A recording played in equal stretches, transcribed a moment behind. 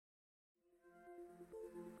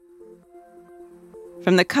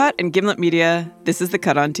From The Cut and Gimlet Media, this is The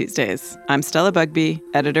Cut on Tuesdays. I'm Stella Bugbee,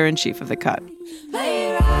 editor-in-chief of The Cut.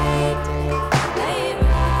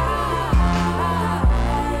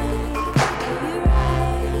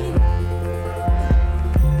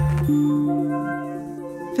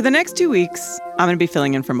 For the next 2 weeks, I'm going to be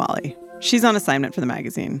filling in for Molly. She's on assignment for the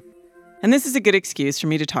magazine. And this is a good excuse for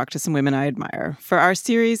me to talk to some women I admire for our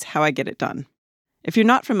series, How I Get It Done. If you're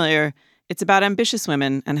not familiar, it's about ambitious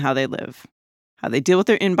women and how they live. How they deal with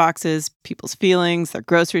their inboxes, people's feelings, their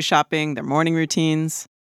grocery shopping, their morning routines.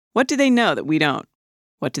 What do they know that we don't?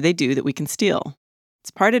 What do they do that we can steal? It's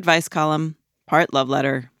part advice column, part love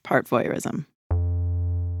letter, part voyeurism.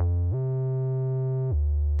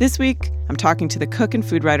 This week, I'm talking to the cook and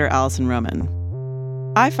food writer Alison Roman.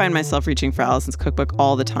 I find myself reaching for Alison's cookbook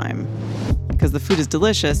all the time. Because the food is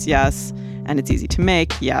delicious, yes, and it's easy to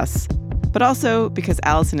make, yes, but also because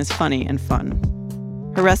Alison is funny and fun.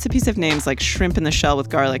 Her recipes have names like shrimp in the shell with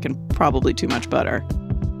garlic and probably too much butter.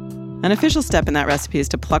 An official step in that recipe is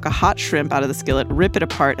to pluck a hot shrimp out of the skillet, rip it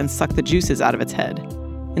apart, and suck the juices out of its head.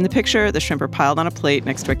 In the picture, the shrimp are piled on a plate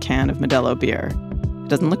next to a can of Modelo beer. It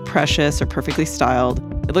doesn't look precious or perfectly styled.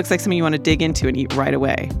 It looks like something you want to dig into and eat right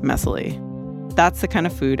away, messily. That's the kind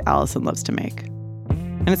of food Alison loves to make.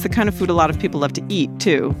 And it's the kind of food a lot of people love to eat,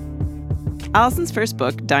 too. Alison's first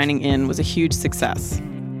book, Dining In, was a huge success.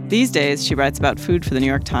 These days, she writes about food for the New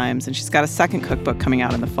York Times, and she's got a second cookbook coming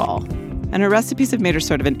out in the fall. And her recipes have made her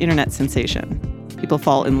sort of an internet sensation. People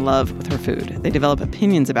fall in love with her food. They develop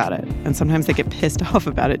opinions about it, and sometimes they get pissed off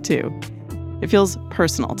about it, too. It feels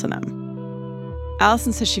personal to them.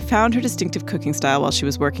 Alison says she found her distinctive cooking style while she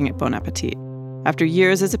was working at Bon Appetit. After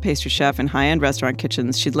years as a pastry chef in high-end restaurant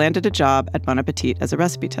kitchens, she'd landed a job at Bon Appetit as a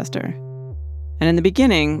recipe tester. And in the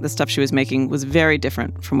beginning, the stuff she was making was very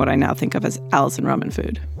different from what I now think of as Alison Roman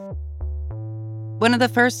food. One of the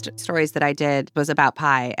first stories that I did was about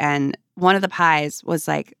pie, and one of the pies was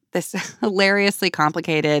like this hilariously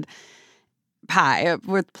complicated pie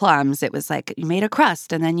with plums. It was like you made a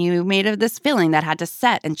crust, and then you made this filling that had to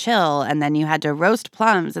set and chill, and then you had to roast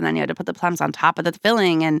plums, and then you had to put the plums on top of the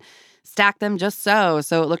filling and stack them just so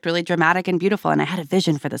it looked really dramatic and beautiful. And I had a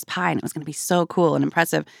vision for this pie, and it was going to be so cool and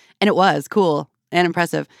impressive, and it was cool and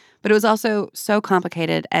impressive. But it was also so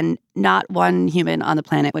complicated, and not one human on the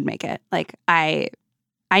planet would make it. Like, I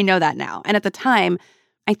know that now. And at the time,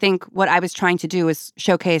 I think what I was trying to do was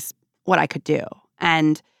showcase what I could do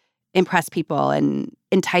and impress people and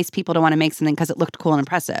entice people to want to make something because it looked cool and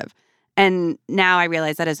impressive. And now I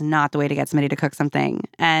realize that is not the way to get somebody to cook something.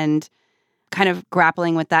 And kind of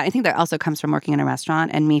grappling with that, I think that also comes from working in a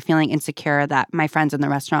restaurant and me feeling insecure that my friends in the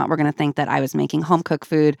restaurant were going to think that I was making home-cooked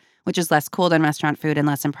food, which is less cool than restaurant food and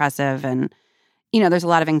less impressive. And, there's a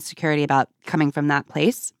lot of insecurity about coming from that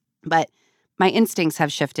place. But my instincts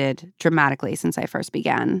have shifted dramatically since I first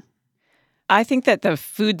began. I think that the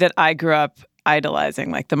food that I grew up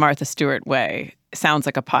idolizing, like the Martha Stewart way, sounds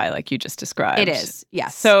like a pie like you just described. It is,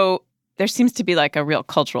 yes. So there seems to be like a real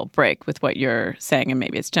cultural break with what you're saying, and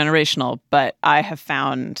maybe it's generational, but I have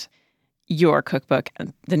found your cookbook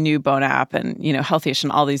and the new Bon App and, Healthyish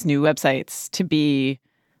and all these new websites to be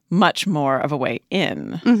much more of a way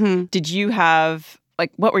in. Mm-hmm. Did you have,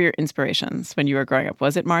 what were your inspirations when you were growing up?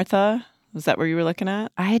 Was it Martha? Was that where you were looking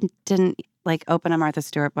at? I didn't open a Martha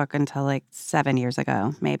Stewart book until 7 years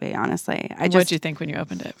ago, maybe, honestly. What did you think when you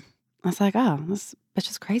opened it? I was like, oh, this bitch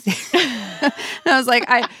is crazy. And I was like,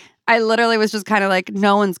 I literally was just kind of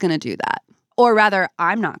no one's going to do that. Or rather,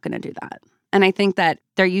 I'm not going to do that. And I think that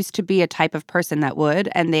there used to be a type of person that would,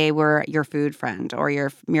 and they were your food friend or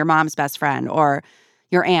your mom's best friend or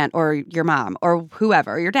your aunt or your mom or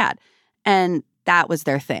whoever, your dad. And that was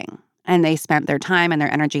their thing. And they spent their time and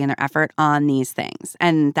their energy and their effort on these things.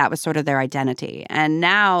 And that was sort of their identity. And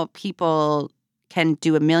now people can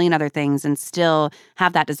do a million other things and still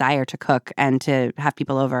have that desire to cook and to have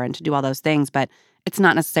people over and to do all those things. But it's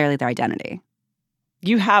not necessarily their identity.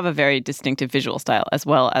 You have a very distinctive visual style as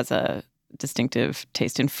well as a distinctive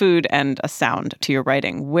taste in food and a sound to your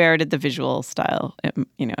writing. Where did the visual style,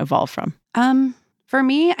 evolve from? For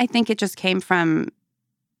me, I think it just came from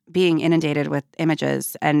being inundated with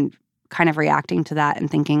images and kind of reacting to that and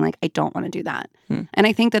thinking I don't want to do that. And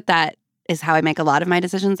I think that is how I make a lot of my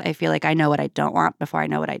decisions. I feel like I know what I don't want before I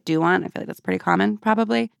know what I do want. I feel like that's pretty common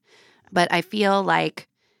probably. But I feel like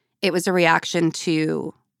it was a reaction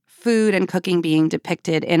to food and cooking being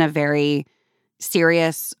depicted in a very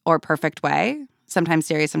serious or perfect way. Sometimes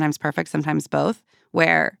serious, sometimes perfect, sometimes both.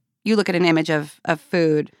 Where you look at an image of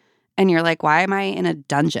food and you're like, why am I in a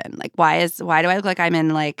dungeon? Why do I look like I'm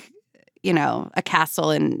in a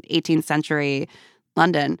castle in 18th century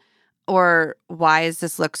London? Or why does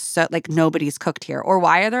this look so like nobody's cooked here? Or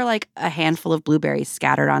why are there like a handful of blueberries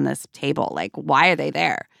scattered on this table? Like, why are they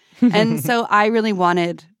there? And so I really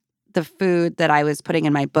wanted the food that I was putting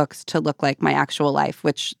in my books to look like my actual life,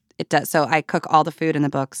 which it does. So I cook all the food in the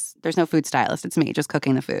books. There's no food stylist. It's me just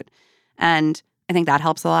cooking the food. And I think that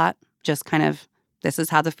helps a lot. Just kind of, this is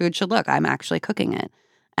how the food should look. I'm actually cooking it.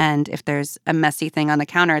 And if there's a messy thing on the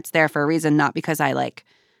counter, it's there for a reason, not because I like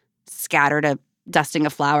scattered a dusting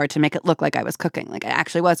of flour to make it look like I was cooking. Like I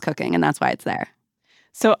actually was cooking, and that's why it's there.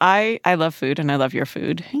 So I love food, and I love your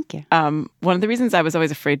food. Thank you. One of the reasons I was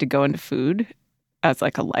always afraid to go into food as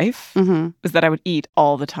like a life was that I would eat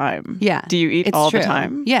all the time. Yeah. Do you eat it's all true. the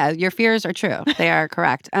time? Yeah, your fears are true. They are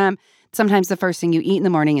correct. Sometimes the first thing you eat in the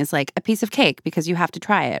morning is like a piece of cake because you have to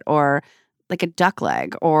try it, or like a duck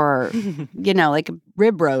leg, or, like a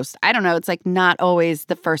rib roast. I don't know. It's like not always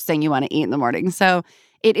the first thing you want to eat in the morning. So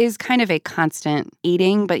it is kind of a constant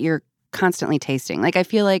eating, but you're constantly tasting. Like I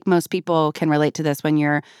feel like most people can relate to this when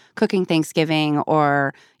you're cooking Thanksgiving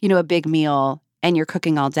or, a big meal and you're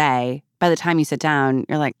cooking all day. By the time you sit down,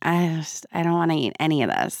 you're like, I don't want to eat any of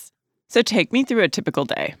this. So take me through a typical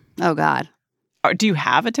day. Oh, God. Do you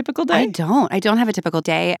have a typical day? I don't have a typical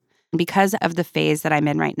day. Because of the phase that I'm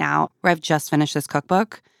in right now, where I've just finished this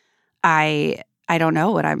cookbook, I don't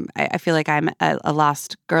know what I feel like I'm a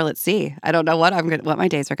lost girl at sea. I don't know what my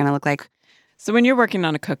days are going to look like. So when you're working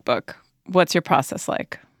on a cookbook, what's your process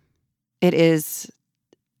like? It is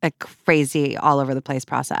a crazy all over the place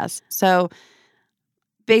process. So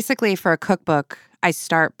basically for a cookbook, I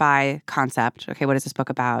start by concept. Okay, what is this book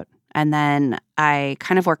about? And then I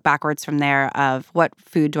kind of work backwards from there of what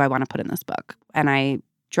food do I want to put in this book? And I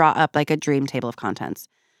draw up like a dream table of contents.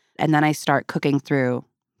 And then I start cooking through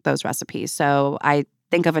those recipes. So I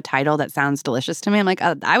think of a title that sounds delicious to me. I'm like,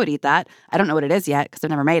 oh, I would eat that. I don't know what it is yet because I've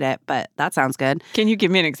never made it, but that sounds good. Can you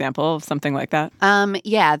give me an example of something like that?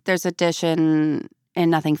 Yeah, there's a dish in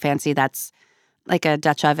Nothing Fancy that's like a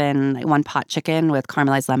Dutch oven, like one pot chicken with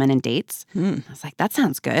caramelized lemon and dates. I was like, that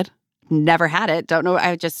sounds good. Never had it. Don't know.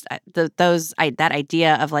 That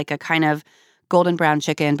idea of like a kind of golden brown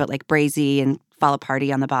chicken, but like braisy and fall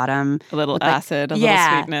aparty on the bottom. A little acid, little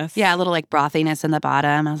sweetness. Yeah, a little like brothiness in the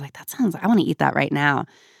bottom. I was like, I want to eat that right now.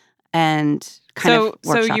 And So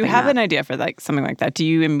you have an idea for like something like that. Do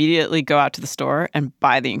you immediately go out to the store and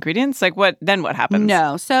buy the ingredients? Like what happens?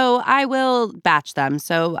 No. So I will batch them.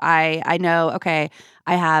 So I know, okay,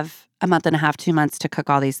 I have a month and a half, 2 months to cook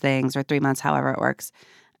all these things, or 3 months, however it works.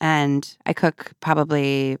 And I cook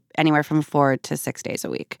probably anywhere from 4 to 6 days a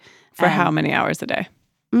week. For how many hours a day?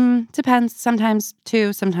 Depends. Sometimes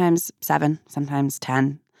 2, sometimes 7, sometimes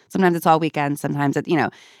 10. Sometimes it's all weekend. Sometimes it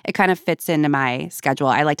kind of fits into my schedule.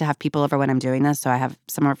 I like to have people over when I'm doing this, so I have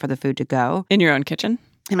somewhere for the food to go. In your own kitchen?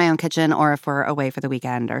 In my own kitchen, or if we're away for the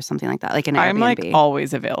weekend or something like that, like an Airbnb. I'm like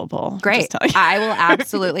always available. Great. I will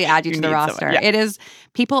absolutely add you to the roster. Someone, yeah. It is,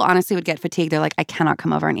 people honestly would get fatigued. They're like, I cannot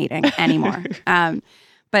come over and eating anymore.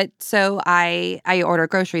 But so I order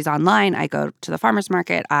groceries online. I go to the farmer's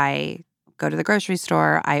market. I go to the grocery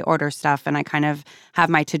store. I order stuff, and I kind of have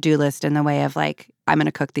my to-do list in the way of like, I'm going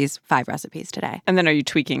to cook these 5 recipes today. And then are you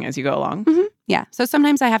tweaking as you go along? Mm-hmm. Yeah. So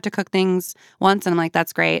sometimes I have to cook things once, and I'm like,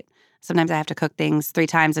 that's great. Sometimes I have to cook things 3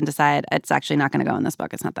 times and decide it's actually not going to go in this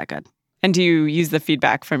book. It's not that good. And do you use the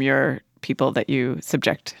feedback from your people that you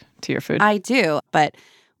subject to your food? I do. But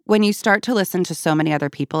when you start to listen to so many other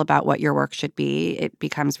people about what your work should be, it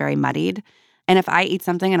becomes very muddied. And if I eat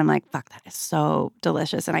something and I'm like, fuck, that is so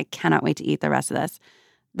delicious and I cannot wait to eat the rest of this,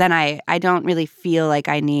 then I don't really feel like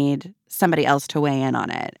I need somebody else to weigh in on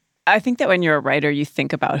it. I think that when you're a writer, you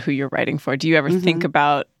think about who you're writing for. Do you ever think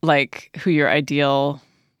about like who your ideal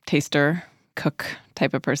taster, cook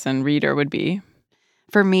type of person, reader would be?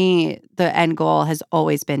 For me, the end goal has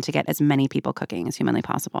always been to get as many people cooking as humanly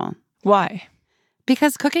possible. Why?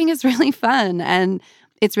 Because cooking is really fun and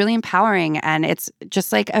it's really empowering, and it's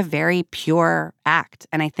just like a very pure act.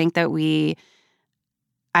 And I think that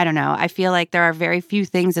I don't know, I feel like there are very few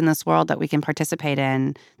things in this world that we can participate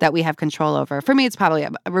in that we have control over. For me, it's probably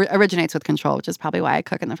originates with control, which is probably why I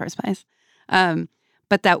cook in the first place.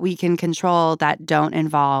 But that we can control that don't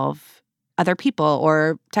involve other people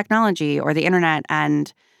or technology or the internet.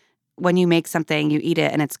 And when you make something, you eat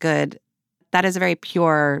it and it's good, that is a very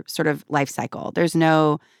pure sort of life cycle. There's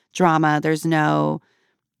no drama. There's no,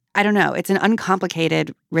 I don't know. It's an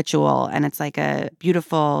uncomplicated ritual, and it's like a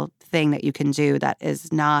beautiful thing that you can do that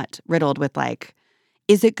is not riddled with like,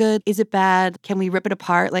 is it good? Is it bad? Can we rip it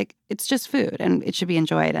apart? Like, it's just food and it should be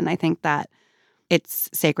enjoyed. And I think that it's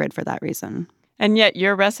sacred for that reason. And yet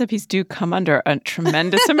your recipes do come under a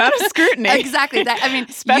tremendous amount of scrutiny. Exactly.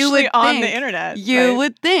 Especially on the internet. You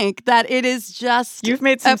would think that it is just You've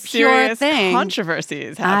made some serious thing.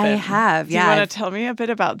 Controversies happen. I have, yeah. Do you want to tell me a bit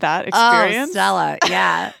about that experience? Oh, Stella,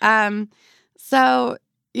 yeah. So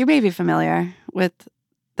you may be familiar with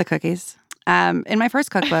the cookies. In my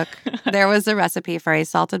first cookbook, there was a recipe for a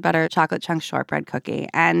salted butter chocolate chunk shortbread cookie.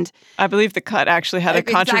 And I believe the Cut actually had a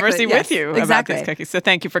controversy with you about these cookies. So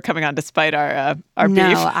thank you for coming on despite our beef.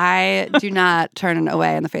 No, I do not turn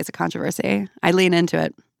away in the face of controversy. I lean into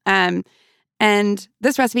it. And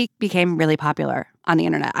this recipe became really popular on the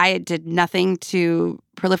internet. I did nothing to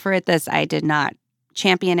proliferate this. I did not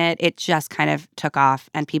champion it. It just kind of took off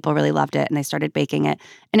and people really loved it and they started baking it.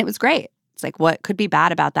 And it was great. It's like, what could be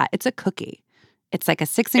bad about that? It's a cookie. It's like a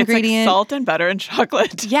 6-ingredient. It's like salt and butter and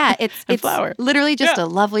chocolate. Yeah, it's flour. Literally just a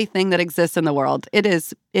lovely thing that exists in the world. It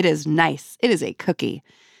is nice. It is a cookie.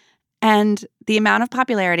 And the amount of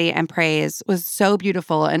popularity and praise was so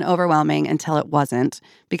beautiful and overwhelming until it wasn't.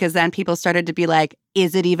 Because then people started to be like,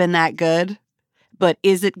 is it even that good? But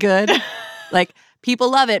is it good? Like, people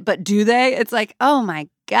love it, but do they? It's like, oh my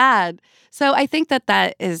God. So I think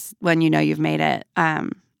that is when you know you've made it.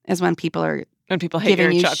 Is when people hate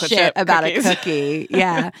giving you chocolate shit chip about cookies. a cookie.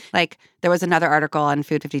 Yeah. Like there was another article on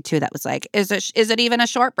Food 52 that was like, is it even a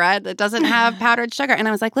shortbread that doesn't have powdered sugar? And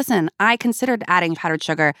I was like, listen, I considered adding powdered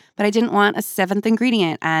sugar, but I didn't want a 7th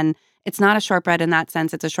ingredient. And it's not a shortbread in that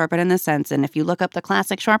sense. It's a shortbread in this sense. And if you look up the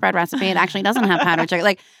classic shortbread recipe, it actually doesn't have powdered sugar.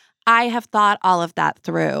 Like I have thought all of that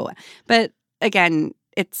through. But again,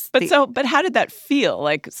 But how did that feel?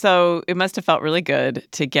 Like, so it must have felt really good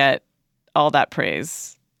to get all that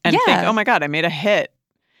praise. And think, oh my God, I made a hit.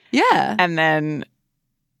 Yeah. And then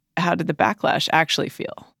how did the backlash actually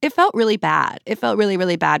feel? It felt really bad. It felt really,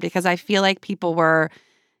 really bad because I feel like people were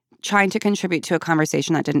trying to contribute to a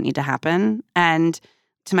conversation that didn't need to happen. And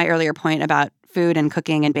to my earlier point about food and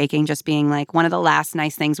cooking and baking just being like one of the last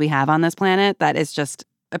nice things we have on this planet that is just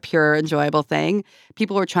a pure, enjoyable thing,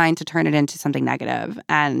 people were trying to turn it into something negative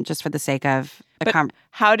and just for the sake of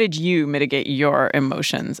how did you mitigate your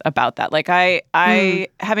emotions about that? Like I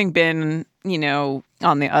having been,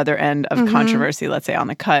 on the other end of controversy, let's say on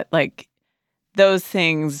the Cut, like those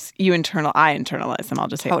things I internalize them. I'll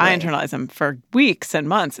just say I internalize them for weeks and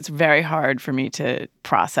months. It's very hard for me to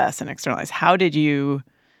process and externalize. How did you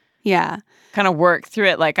kind of work through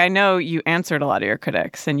it? Like I know you answered a lot of your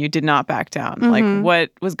critics and you did not back down. Like what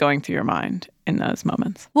was going through your mind in those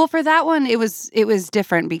moments? Well, for that one, it was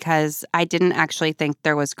different because I didn't actually think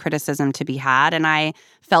there was criticism to be had, and I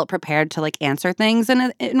felt prepared to like answer things.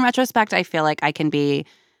 And in retrospect, I feel like I can be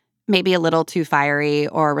maybe a little too fiery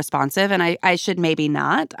or responsive, and I should maybe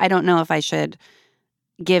not. I don't know if I should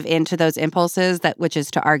give in to those impulses which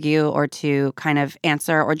is to argue or to kind of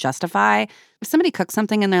answer or justify. If somebody cooks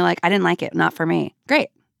something and they're like, I didn't like it, not for me, great.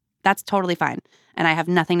 That's totally fine. And I have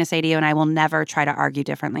nothing to say to you, and I will never try to argue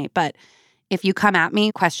differently. But if you come at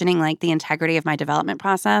me questioning like the integrity of my development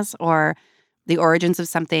process or the origins of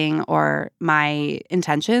something or my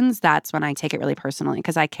intentions, that's when I take it really personally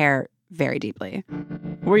because I care very deeply.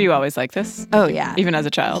 Were you always like this? Oh, yeah. Even as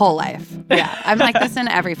a child? Whole life. Yeah. I'm like this in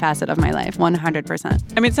every facet of my life, 100%.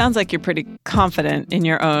 I mean, it sounds like you're pretty confident in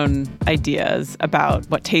your own ideas about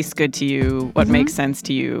what tastes good to you, what makes sense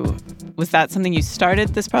to you. Was that something you started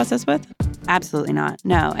this process with? Absolutely not.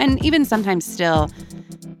 No. And even sometimes still,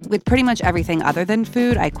 with pretty much everything other than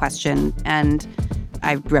food, I question and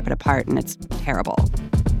I rip it apart, and it's terrible.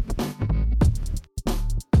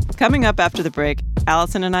 Coming up after the break,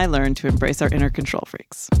 Alison and I learn to embrace our inner control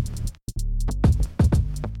freaks.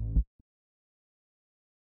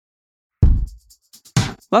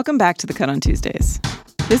 Welcome back to The Cut on Tuesdays.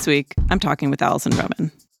 This week, I'm talking with Alison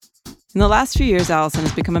Roman. In the last few years, Alison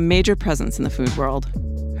has become a major presence in the food world.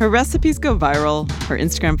 Her recipes go viral, her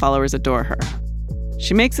Instagram followers adore her.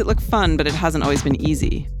 She makes it look fun, but it hasn't always been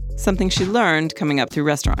easy, something she learned coming up through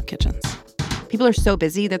restaurant kitchens. People are so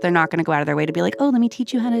busy that they're not going to go out of their way to be like, oh, let me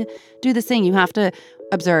teach you how to do this thing. You have to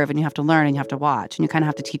observe and you have to learn and you have to watch and you kind of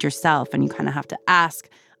have to teach yourself and you kind of have to ask,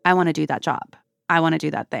 I want to do that job. I want to do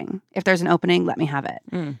that thing. If there's an opening, let me have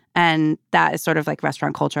it. And that is sort of like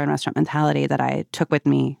restaurant culture and restaurant mentality that I took with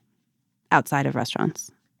me outside of restaurants.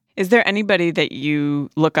 Is there anybody that you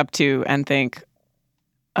look up to and think,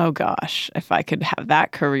 oh gosh, if I could have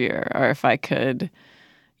that career or if I could,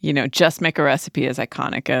 just make a recipe as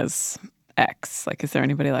iconic as X? Like, is there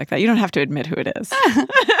anybody like that? You don't have to admit who it is.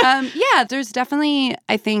 Yeah, there's definitely,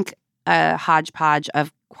 I think, a hodgepodge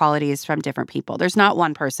of qualities from different people. There's not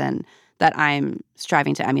one person that I'm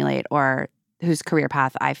striving to emulate or whose career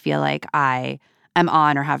path I feel like I am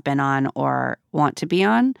on or have been on or want to be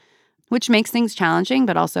on. which makes things challenging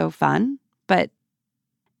but also fun. But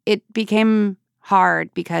it became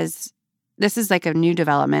hard because this is like a new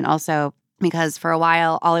development also, because for a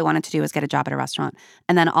while, all I wanted to do was get a job at a restaurant.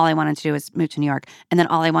 And then all I wanted to do was move to New York. And then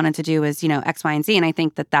all I wanted to do was, X, Y, and Z. And I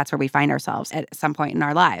think that that's where we find ourselves at some point in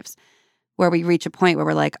our lives, where we reach a point where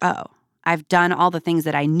we're like, oh, I've done all the things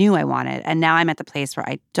that I knew I wanted. And now I'm at the place where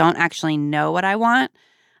I don't actually know what I want.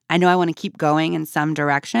 I know I want to keep going in some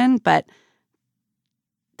direction, but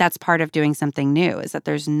that's part of doing something new, is that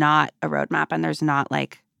there's not a roadmap and there's not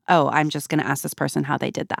like, oh, I'm just going to ask this person how they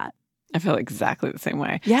did that. I feel exactly the same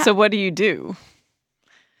way. Yeah. So what do you do?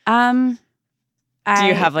 Do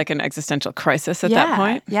you have like an existential crisis at that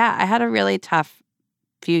point? Yeah. I had a really tough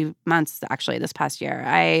few months, actually, this past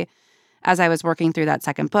year. As I was working through that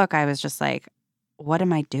second book, I was just like, what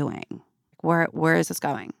am I doing? Where is this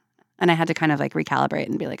going? And I had to kind of like recalibrate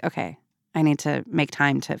and be like, okay, I need to make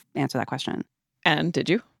time to answer that question. And did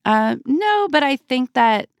you? No, but I think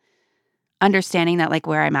that understanding that like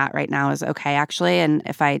where I'm at right now is okay, actually. And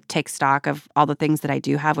if I take stock of all the things that I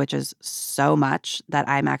do have, which is so much, that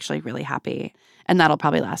I'm actually really happy. And that'll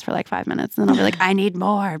probably last for like 5 minutes. And then I'll be like, I need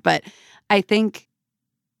more. But I think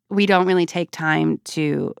we don't really take time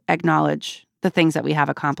to acknowledge the things that we have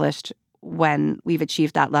accomplished when we've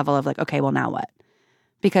achieved that level of like, okay, well, now what?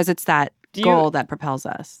 Because it's that goal that propels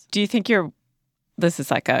us. Do you think this is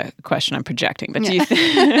like a question I'm projecting, but do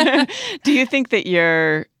you think that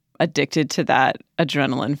you're addicted to that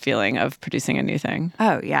adrenaline feeling of producing a new thing?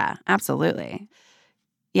 Oh, yeah, absolutely.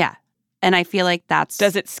 Yeah. And I feel like that's...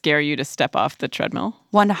 Does it scare you to step off the treadmill?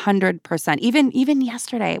 100%. Even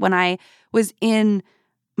yesterday when I was in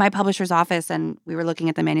my publisher's office and we were looking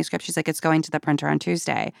at the manuscript, she's like, it's going to the printer on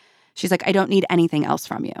Tuesday. She's like, I don't need anything else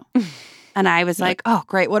from you. And I was like, oh,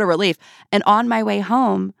 great. What a relief. And on my way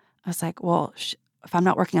home, I was like, well, if I'm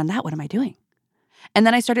not working on that, what am I doing? And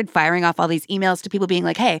then I started firing off all these emails to people being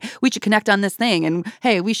like, hey, we should connect on this thing. And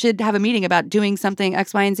hey, we should have a meeting about doing something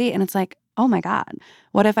X, Y, and Z. And it's like, oh my God,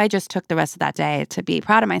 what if I just took the rest of that day to be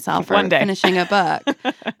proud of myself for finishing a book?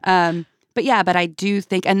 But I do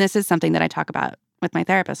think, and this is something that I talk about with my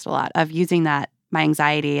therapist a lot, of using that, my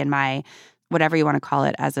anxiety and my, whatever you want to call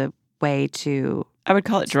it, as a way to... I would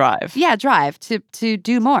call it drive. Yeah, drive to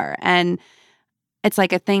do more. And it's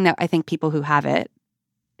like a thing that I think people who have it,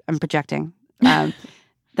 I'm projecting,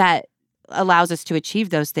 that allows us to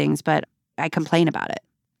achieve those things, but I complain about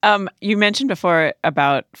it. You mentioned before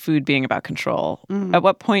about food being about control. Mm. At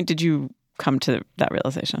what point did you come to that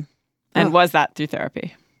realization? And was that through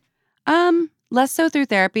therapy? Less so through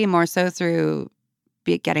therapy, more so through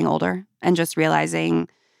getting older and just realizing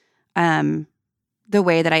the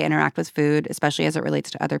way that I interact with food, especially as it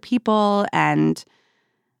relates to other people. And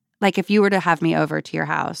like if you were to have me over to your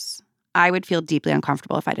house, I would feel deeply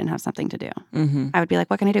uncomfortable if I didn't have something to do. Mm-hmm. I would be like,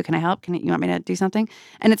 what can I do? Can I help? You want me to do something?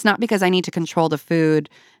 And it's not because I need to control the food,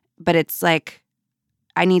 but it's like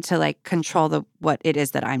I need to like control what it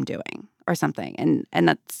is that I'm doing or something. And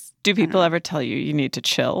that's... Do people ever tell you need to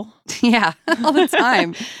chill? Yeah, all the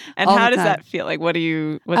time. And how does that feel? Like, what's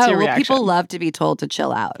your reaction? People love to be told to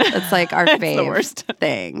chill out. It's like our favorite the worst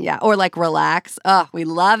thing. Yeah. Or like relax. Oh, we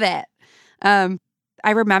love it. I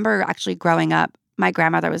remember actually growing up, my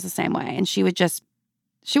grandmother was the same way. And she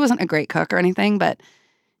wasn't a great cook or anything, but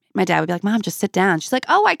my dad would be like, Mom, just sit down. She's like,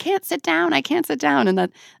 oh, I can't sit down. I can't sit down. And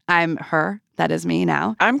then I'm her. That is me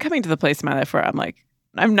now. I'm coming to the place in my life where I'm like,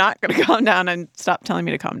 I'm not going to calm down, and stop telling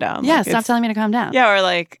me to calm down. Yeah, stop telling me to calm down. Yeah, or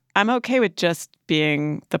like, I'm okay with just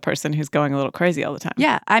being the person who's going a little crazy all the time.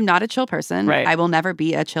 Yeah, I'm not a chill person. Right. I will never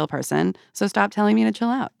be a chill person. So stop telling me to chill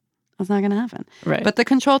out. That's not going to happen. Right. But the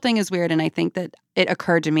control thing is weird, and I think that it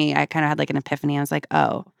occurred to me. I kind of had like an epiphany. I was like,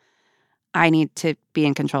 oh, I need to be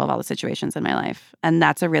in control of all the situations in my life. And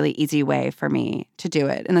that's a really easy way for me to do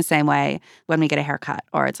it. In the same way when we get a haircut,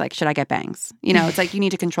 or it's like, should I get bangs? It's like you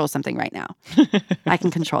need to control something right now. I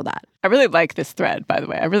can control that. I really like this thread, by the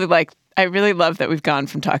way. I really love that we've gone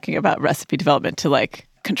from talking about recipe development to like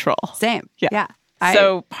control. Same. Yeah.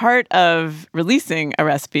 So part of releasing a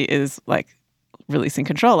recipe is like releasing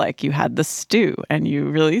control. Like you had the stew and you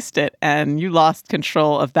released it and you lost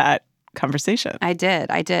control of that conversation. I did.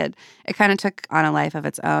 It kind of took on a life of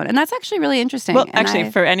its own. And that's actually really interesting. Well,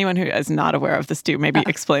 actually, for anyone who is not aware of the stew, maybe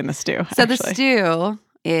explain the stew. So the stew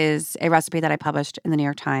is a recipe that I published in the New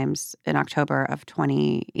York Times in October of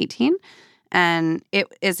 2018. And it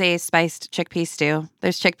is a spiced chickpea stew.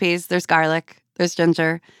 There's chickpeas, there's garlic, there's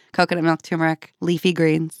ginger, coconut milk, turmeric, leafy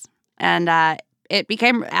greens. And it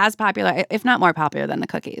became as popular, if not more popular, than the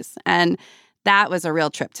cookies. And that was a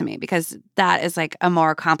real trip to me because that is like a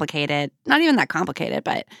more complicated, not even that complicated,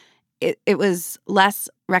 but it was less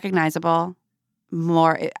recognizable,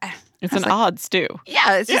 more, It's an odd stew.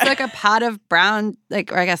 Yeah, it's just like a pot of brown,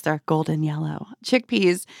 or I guess they're golden yellow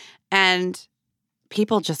chickpeas. And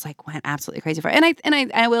people just like went absolutely crazy for it.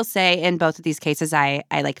 And I will say in both of these cases, I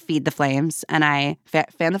like feed the flames and I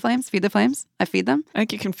fan the flames, feed the flames. I feed them. I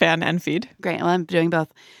think you can fan and feed. Great. Well, I'm doing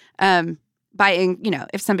both.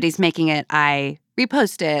 If somebody's making it, I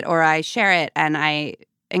repost it or I share it and I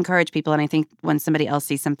encourage people. And I think when somebody else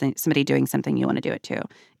sees somebody doing something, you want to do it too,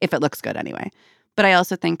 if it looks good anyway. But I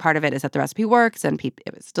also think part of it is that the recipe works and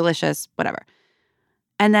it was delicious, whatever.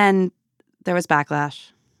 And then there was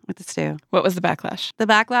backlash with the stew. What was the backlash? The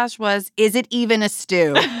backlash was, is it even a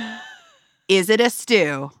stew? Is it a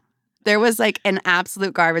stew? There was like an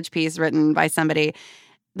absolute garbage piece written by somebody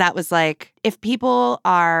that was like, if people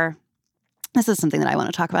are, this is something that I want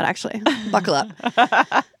to talk about actually. Buckle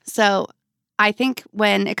up. So I think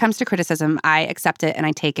when it comes to criticism, I accept it and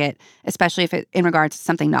I take it, especially if it in regards to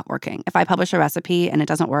something not working. If I publish a recipe and it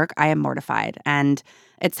doesn't work, I am mortified. And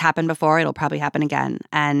it's happened before. It'll probably happen again.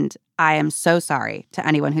 And I am so sorry to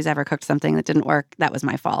anyone who's ever cooked something that didn't work. That was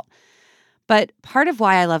my fault. But part of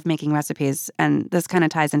why I love making recipes, and this kind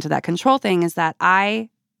of ties into that control thing, is that I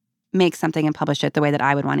make something and publish it the way that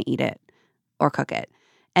I would want to eat it or cook it.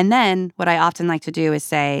 And then what I often like to do is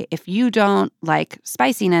say, if you don't like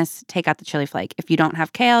spiciness, take out the chili flake. If you don't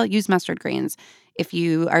have kale, use mustard greens. If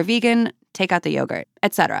you are vegan, take out the yogurt,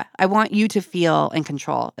 etc. I want you to feel in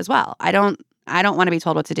control as well. I don't want to be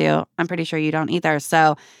told what to do. I'm pretty sure you don't either.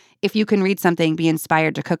 So if you can read something, be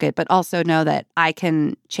inspired to cook it, but also know that I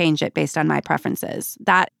can change it based on my preferences.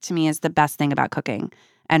 That, to me, is the best thing about cooking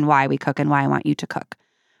and why we cook and why I want you to cook.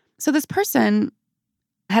 So this person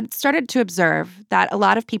had started to observe that a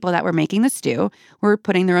lot of people that were making the stew were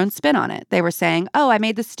putting their own spin on it. They were saying, oh, I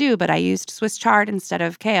made the stew, but I used Swiss chard instead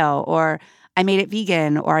of kale, or I made it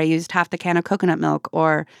vegan, or I used half the can of coconut milk,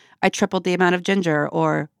 or I tripled the amount of ginger,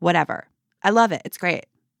 or whatever. I love it. It's great.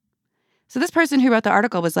 So this person who wrote the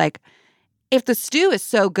article was like, if the stew is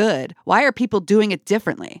so good, why are people doing it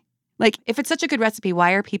differently? Like, if it's such a good recipe,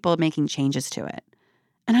 why are people making changes to it?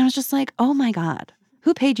 And I was just like, oh my God.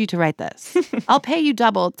 Who paid you to write this? I'll pay you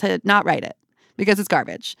double to not write it because it's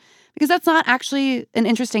garbage. Because that's not actually an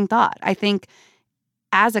interesting thought. I think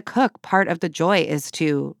as a cook, part of the joy is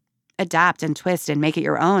to adapt and twist and make it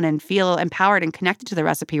your own and feel empowered and connected to the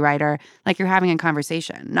recipe writer like you're having a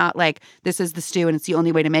conversation. Not like, this is the stew and it's the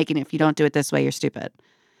only way to make it. And if you don't do it this way, you're stupid.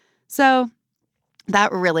 So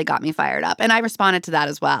that really got me fired up. And I responded to that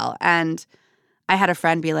as well. And I had a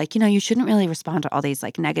friend be like, you shouldn't really respond to all these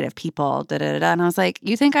like negative people, And I was like,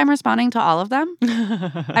 you think I'm responding to all of them?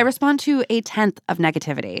 I respond to 1/10 of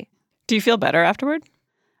negativity. Do you feel better afterward?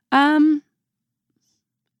 With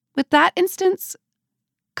that instance,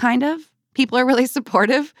 kind of. People are really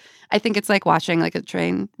supportive. I think it's like watching like a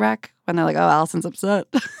train wreck when they're like, oh, Alison's upset.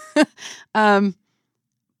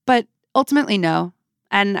 But ultimately, no.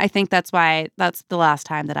 And I think that's why that's the last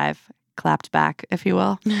time that I've clapped back, if you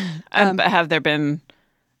will. Have there been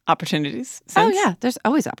opportunities since? Oh, yeah. There's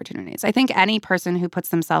always opportunities. I think any person who puts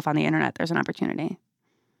themselves on the internet, there's an opportunity.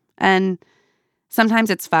 And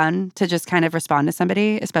sometimes it's fun to just kind of respond to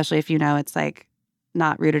somebody, especially if it's like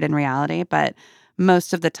not rooted in reality. But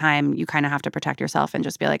most of the time, you kind of have to protect yourself and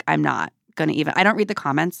just be like, I'm not going to even... I don't read the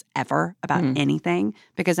comments ever about anything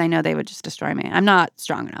because I know they would just destroy me. I'm not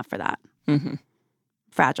strong enough for that. Mm-hmm.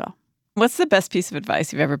 Fragile. What's the best piece of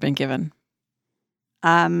advice you've ever been given?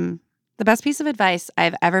 The best piece of advice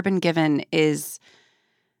I've ever been given is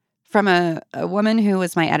from a woman who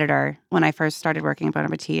was my editor when I first started working at Bon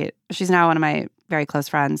Appetit. She's now one of my very close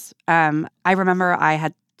friends. I remember I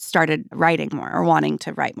had started writing more or wanting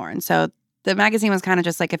to write more. And so the magazine was kind of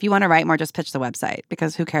just like, if you want to write more, just pitch the website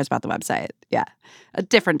because who cares about the website? Yeah. A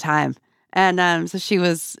different time. And so she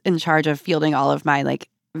was in charge of fielding all of my like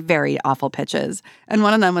very awful pitches. And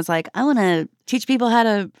one of them was like, I want to teach people how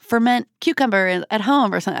to ferment cucumber at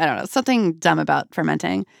home or something. I don't know, something dumb about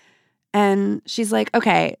fermenting. And she's like,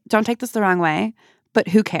 okay, don't take this the wrong way, but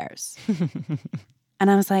who cares? And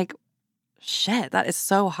I was like, shit, that is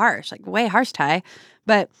so harsh, like way harsh, Ty.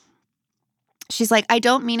 But she's like, I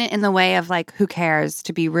don't mean it in the way of like, who cares,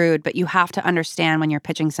 to be rude, but you have to understand when you're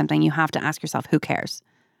pitching something, you have to ask yourself, who cares?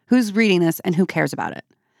 Who's reading this and who cares about it?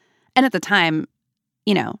 And at the time,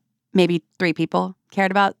 maybe 3 people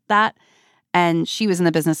cared about that. And she was in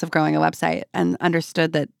the business of growing a website and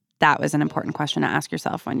understood that that was an important question to ask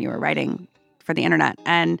yourself when you were writing for the internet.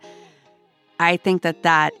 And I think that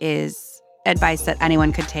that is advice that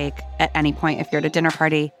anyone could take at any point. If you're at a dinner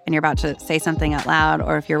party and you're about to say something out loud,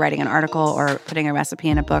 or if you're writing an article or putting a recipe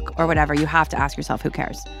in a book or whatever, you have to ask yourself, who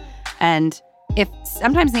cares? And if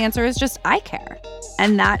sometimes the answer is just, I care.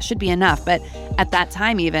 And that should be enough. But at that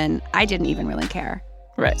time, even, I didn't even really care.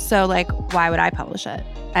 Right. So, like, why would I publish it?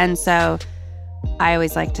 And so I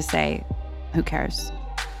always like to say, who cares?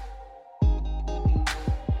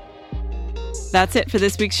 That's it for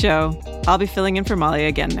this week's show. I'll be filling in for Molly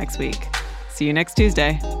again next week. See you next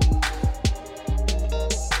Tuesday.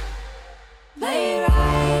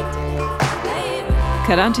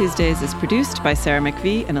 Cut on Tuesdays is produced by Sarah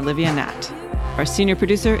McVie and Olivia Natt. Our senior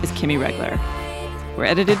producer is Kimmy Regler. We're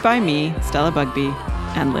edited by me, Stella Bugbee,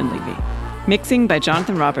 and Lynn Levy. Mixing by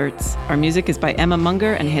Jonathan Roberts. Our music is by Emma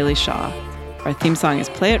Munger and Haley Shaw. Our theme song is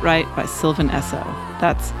Play It Right by Sylvan Esso.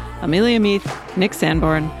 That's Amelia Meath, Nick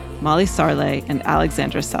Sanborn, Molly Sarley, and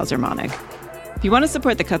Alexandra Sauser-Monig. If you want to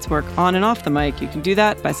support The Cut's work on and off the mic, you can do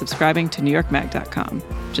that by subscribing to NewYorkMag.com.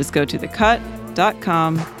 Just go to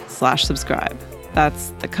thecut.com/subscribe.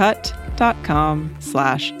 That's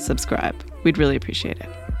thecut.com/subscribe. We'd really appreciate it.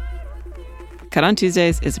 Cut on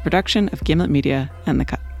Tuesdays is a production of Gimlet Media and The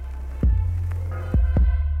Cut.